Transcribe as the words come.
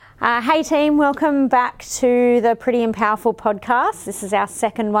Hey team, welcome back to the Pretty and Powerful podcast. This is our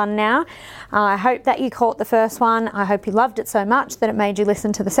second one now. I hope that you caught the first one. I hope you loved it so much that it made you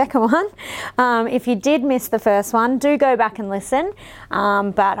listen to the second one. If you did miss the first one, do go back and listen.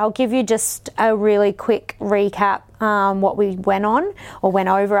 But I'll give you just a really quick recap what we went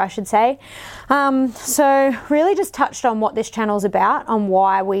over, I should say. So really just touched on what this channel's about, on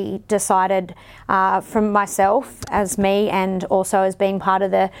why we decided from myself as me and also as being part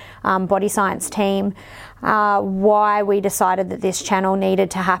of the body science team, why we decided that this channel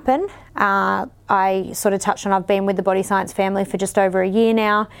needed to happen. I sort of touched on I've been with the body science family for just over a year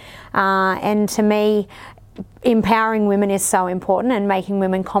now, and to me, empowering women is so important and making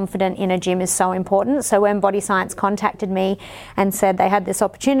women confident in a gym is so important. So when Body Science contacted me and said they had this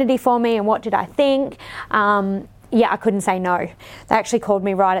opportunity for me and what did I think, I couldn't say no. They actually called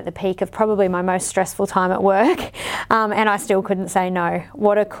me right at the peak of probably my most stressful time at work, and I still couldn't say no.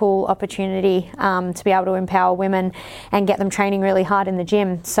 What a cool opportunity to be able to empower women and get them training really hard in the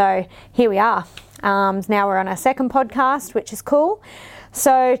gym. So here we are. Now we're on our second podcast, which is cool.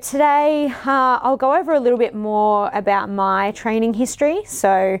 So today I'll go over a little bit more about my training history,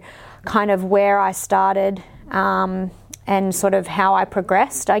 so kind of where I started and sort of how I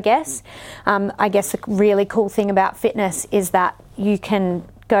progressed, I guess. I guess the really cool thing about fitness is that you can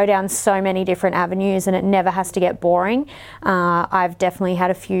go down so many different avenues and it never has to get boring. I've definitely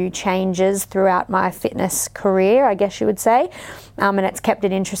had a few changes throughout my fitness career, I guess you would say, and it's kept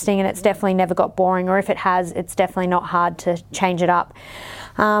it interesting and it's definitely never got boring, or if it has, it's definitely not hard to change it up.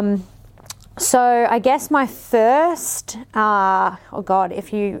 So I guess my first,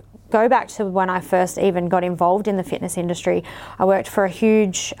 if you go back to when I first even got involved in the fitness industry, I worked for a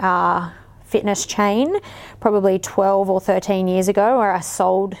huge fitness chain probably 12 or 13 years ago, where I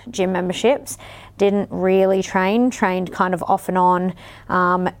sold gym memberships. Didn't really trained kind of off and on.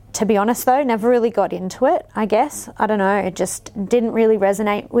 To be honest though, never really got into it, I guess. I don't know, it just didn't really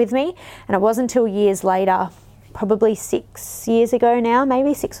resonate with me. And it wasn't until years later, probably 6 years ago now,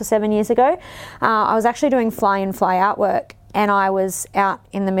 maybe 6 or 7 years ago, I was actually doing fly in, fly out work, and I was out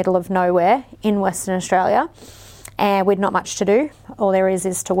in the middle of nowhere in Western Australia, and with not much to do. All there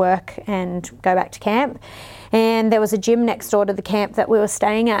is to work and go back to camp. And there was a gym next door to the camp that we were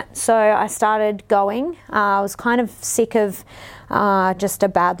staying at. So I started going. I was kind of sick of just a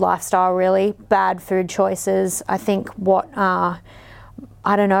bad lifestyle, really, bad food choices. I think what I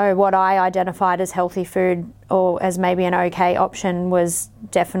identified as healthy food or as maybe an okay option was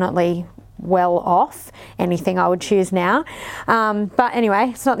definitely well off anything I would choose now. But anyway,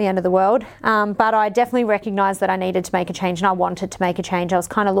 it's not the end of the world. But I definitely recognised that I needed to make a change, and I wanted to make a change. I was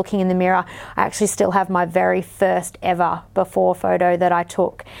kind of looking in the mirror. I actually still have my very first ever before photo that I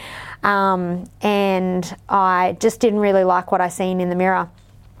took. And I just didn't really like what I seen in the mirror.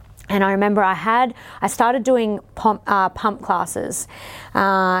 And I remember I started doing pump classes,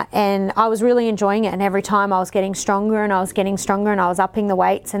 and I was really enjoying it. And every time I was getting stronger and I was upping the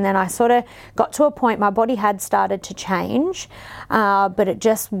weights. And then I sort of got to a point, my body had started to change, but it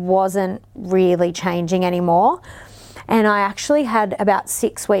just wasn't really changing anymore. And I actually had about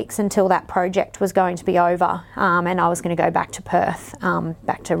 6 weeks until that project was going to be over, and I was going to go back to Perth,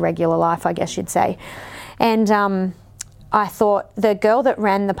 back to regular life, I guess you'd say. And I thought the girl that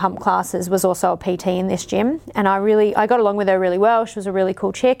ran the pump classes was also a PT in this gym, and I got along with her really well. She was a really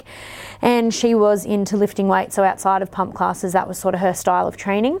cool chick, and she was into lifting weights, so outside of pump classes, that was sort of her style of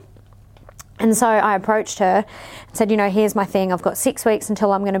training. And so I approached her and said, here's my thing. I've got 6 weeks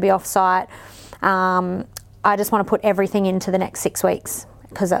until I'm going to be off site. I just want to put everything into the next 6 weeks,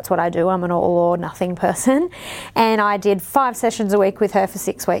 because that's what I do. I'm an all or nothing person. And I did 5 sessions a week with her for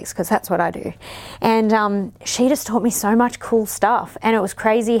 6 weeks, because that's what I do. And she just taught me so much cool stuff. And it was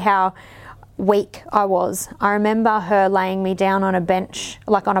crazy how weak I was. I remember her laying me down on a bench,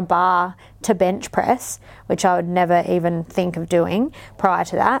 like on a bar, to bench press, which I would never even think of doing prior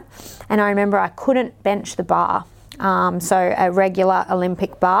to that. And I remember I couldn't bench the bar. So a regular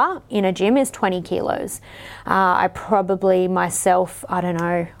Olympic bar in a gym is 20 kilos. I probably myself, I don't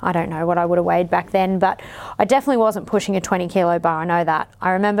know what I would have weighed back then, but I definitely wasn't pushing a 20 kilo bar, I know that.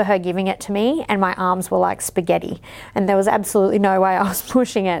 I remember her giving it to me and my arms were like spaghetti, and there was absolutely no way I was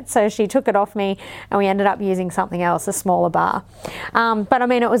pushing it. So she took it off me and we ended up using something else, a smaller bar. But I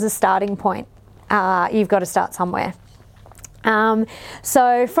mean, it was a starting point. You've got to start somewhere.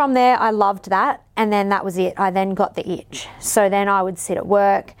 So from there, I loved that. And then that was it. I then got the itch. So then I would sit at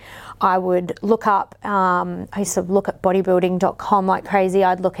work. I would look up, I used to look at bodybuilding.com like crazy.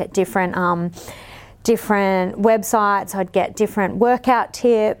 I'd look at different websites. I'd get different workout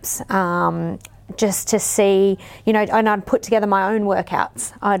tips, just to see, you know, and I'd put together my own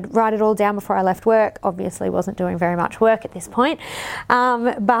workouts. I'd write it all down before I left work. Obviously wasn't doing very much work at this point.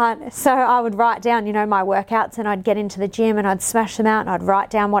 But so I would write down, you know, my workouts, and I'd get into the gym and I'd smash them out, and I'd write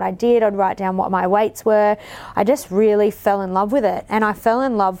down what I did. I'd write down what my weights were. I just really fell in love with it. And I fell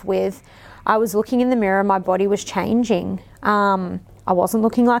in love with, I was looking in the mirror, my body was changing. I wasn't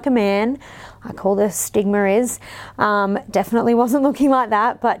looking like a man, like all the stigma is. Definitely wasn't looking like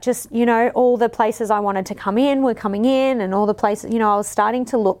that, but just, you know, all the places I wanted to come in were coming in, and all the places, you know, I was starting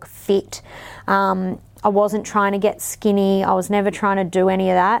to look fit. I wasn't trying to get skinny. I was never trying to do any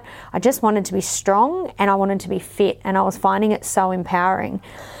of that. I just wanted to be strong, and I wanted to be fit, and I was finding it so empowering.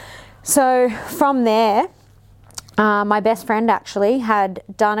 So from there, my best friend actually had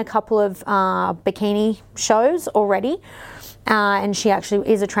done a couple of bikini shows already. And she actually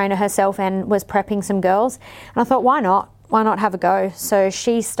is a trainer herself and was prepping some girls. And I thought, why not? Why not have a go? So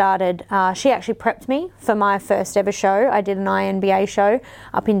she started, she actually prepped me for my first ever show. I did an INBA show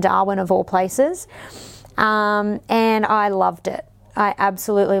up in Darwin, of all places. And I loved it. I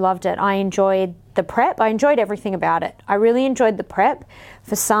absolutely loved it. I enjoyed the prep. I enjoyed everything about it. I really enjoyed the prep.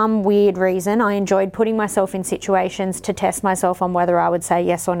 For some weird reason, I enjoyed putting myself in situations to test myself on whether I would say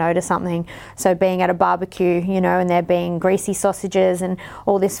yes or no to something. So being at a barbecue, you know, and there being greasy sausages and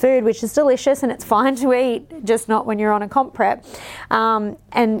all this food, which is delicious and it's fine to eat, just not when you're on a comp prep.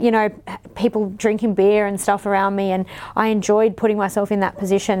 And, you know, people drinking beer and stuff around me. And I enjoyed putting myself in that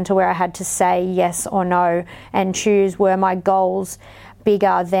position to where I had to say yes or no and choose, were my goals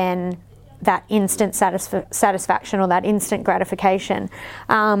bigger than that instant satisfaction or that instant gratification.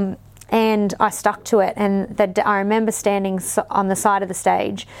 And I stuck to it. And I remember standing on the side of the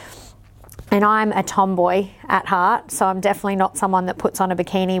stage, and I'm a tomboy at heart, so I'm definitely not someone that puts on a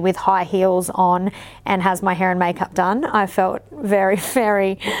bikini with high heels on and has my hair and makeup done. I felt very,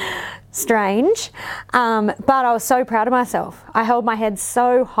 very strange, but I was so proud of myself. I held my head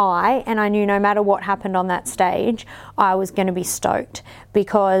so high, and I knew no matter what happened on that stage, I was going to be stoked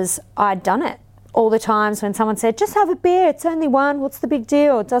because I'd done it. All the times when someone said, just have a beer, it's only one, what's the big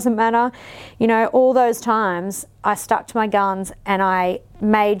deal, it doesn't matter. You know, all those times I stuck to my guns, and I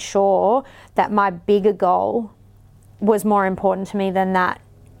made sure that my bigger goal was more important to me than that,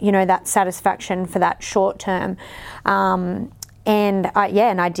 you know, that satisfaction for that short term. And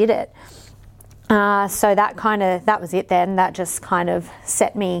I did it. So that was it then. That just kind of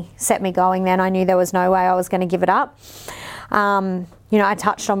set me going then. I knew there was no way I was going to give it up. You know, I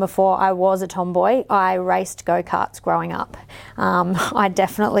touched on before, I was a tomboy. I raced go-karts growing up. I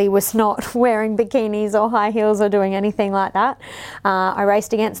definitely was not wearing bikinis or high heels or doing anything like that. I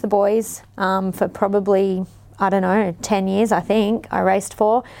raced against the boys for probably, I don't know, 10 years, I think. I raced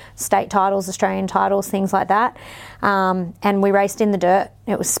for state titles, Australian titles, things like that. And we raced in the dirt.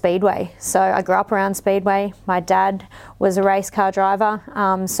 It was Speedway. So I grew up around Speedway. My dad was a race car driver.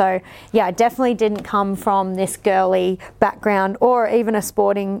 So yeah, I definitely didn't come from this girly background or even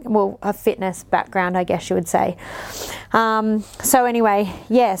a fitness background, I guess you would say. So anyway,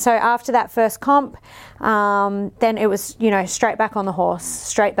 yeah, so after that first comp, then it was, you know, straight back on the horse,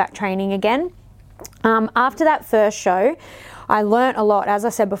 straight back training again. After that first show, I learnt a lot. As I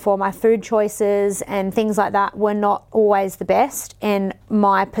said before, my food choices and things like that were not always the best, and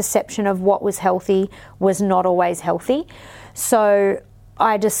my perception of what was healthy was not always healthy. So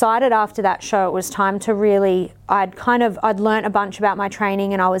I decided after that show it was time to really, I'd learnt a bunch about my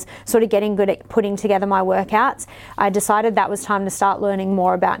training, and I was sort of getting good at putting together my workouts. I decided that was time to start learning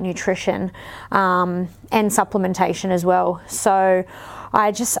more about nutrition and supplementation as well. So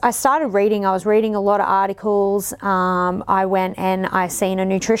I started reading. I was reading a lot of articles. I went and I seen a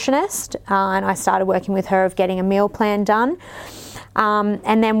nutritionist, and I started working with her of getting a meal plan done.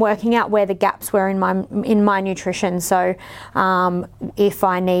 And then working out where the gaps were in my nutrition. So if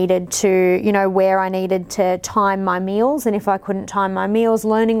I needed to, you know, where I needed to time my meals, and if I couldn't time my meals,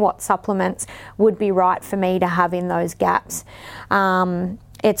 learning what supplements would be right for me to have in those gaps.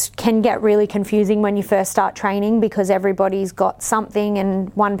 It can get really confusing when you first start training because everybody's got something,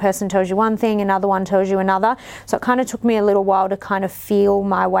 and one person tells you one thing, another one tells you another. So it kind of took me a little while to kind of feel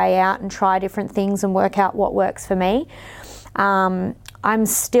my way out and try different things and work out what works for me. I'm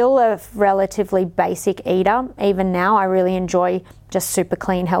still a relatively basic eater. Even now, I really enjoy just super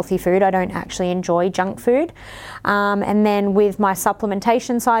clean, healthy food. I don't actually enjoy junk food. And then with my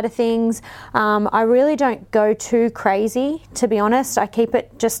supplementation side of things, I really don't go too crazy, to be honest. I keep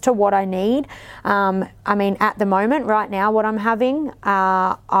it just to what I need. I mean, at the moment, right now, what I'm having,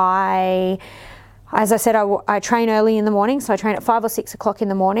 I As I said, I train early in the morning, so I train at 5 or 6 o'clock in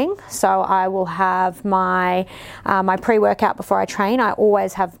the morning. So I will have my pre-workout before I train. I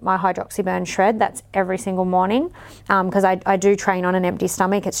always have my hydroxy burn shred. That's every single morning because I do train on an empty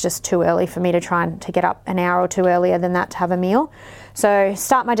stomach. It's just too early for me to try and to get up an hour or two earlier than that to have a meal. So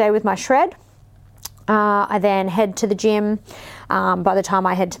start my day with my shred. I then head to the gym. By the time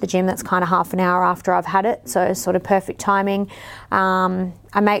I head to the gym, that's kind of half an hour after I've had it, so sort of perfect timing.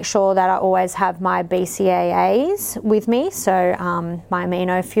 I make sure that I always have my BCAAs with me, so my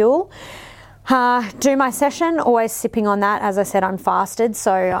amino fuel. Do my session, always sipping on that. As I said, I'm fasted,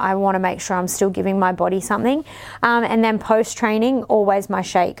 so I want to make sure I'm still giving my body something. And then post-training, always my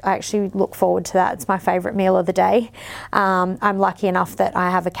shake. I actually look forward to that. It's my favourite meal of the day. I'm lucky enough that I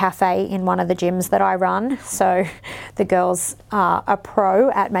have a cafe in one of the gyms that I run, so the girls are a pro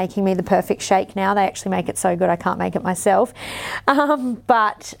at making me the perfect shake now. They actually make it so good I can't make it myself.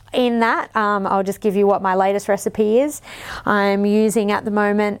 But in that, I'll just give you what my latest recipe is. I'm using at the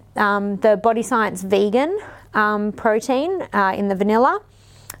moment the Body Science vegan protein in the vanilla.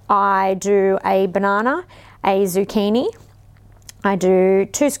 I do a banana, a zucchini. I do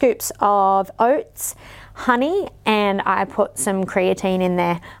 2 scoops of oats, honey, and I put some creatine in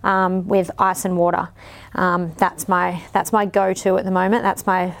there with ice and water. That's my go-to at the moment. That's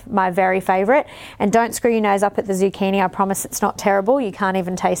my very favourite. And don't screw your nose up at the zucchini. I promise it's not terrible. You can't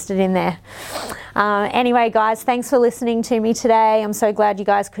even taste it in there. Anyway, guys, thanks for listening to me today. I'm so glad you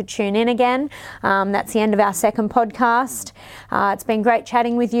guys could tune in again. That's the end of our second podcast. It's been great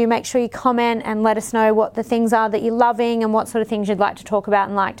chatting with you. Make sure you comment and let us know what the things are that you're loving and what sort of things you'd like to talk about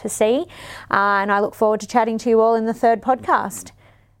and like to see. And I look forward to chatting to you all in the third podcast.